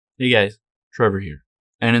Hey guys, Trevor here.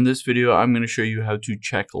 And in this video, I'm going to show you how to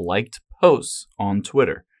check liked posts on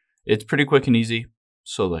Twitter. It's pretty quick and easy,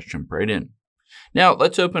 so let's jump right in. Now,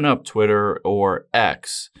 let's open up Twitter or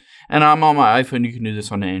X. And I'm on my iPhone. You can do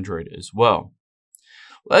this on Android as well.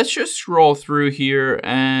 Let's just scroll through here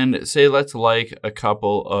and say let's like a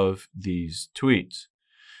couple of these tweets.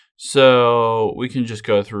 So we can just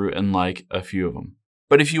go through and like a few of them.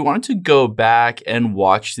 But if you want to go back and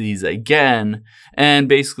watch these again and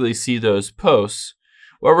basically see those posts,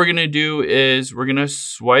 what we're going to do is we're going to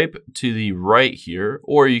swipe to the right here,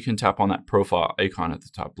 or you can tap on that profile icon at the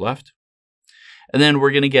top left. And then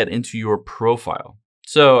we're going to get into your profile.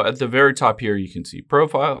 So at the very top here, you can see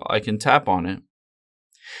profile. I can tap on it.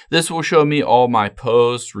 This will show me all my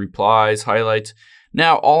posts, replies, highlights.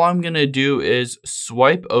 Now, all I'm going to do is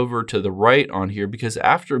swipe over to the right on here because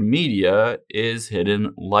after media is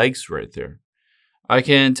hidden likes right there. I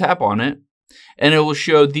can tap on it and it will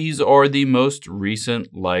show these are the most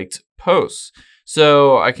recent liked posts.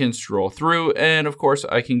 So I can scroll through and of course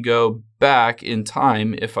I can go back in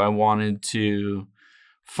time if I wanted to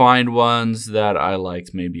find ones that I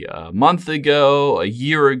liked maybe a month ago, a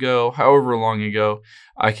year ago, however long ago.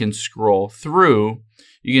 I can scroll through.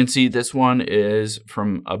 You can see this one is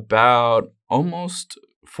from about almost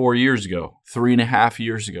 4 years ago, 3.5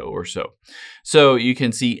 years ago or so. So you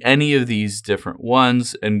can see any of these different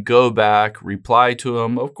ones and go back, reply to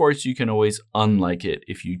them. Of course, you can always unlike it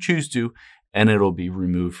if you choose to, and it'll be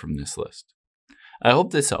removed from this list. I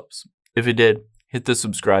hope this helps. If it did, hit the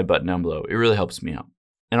subscribe button down below. It really helps me out.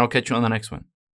 And I'll catch you on the next one.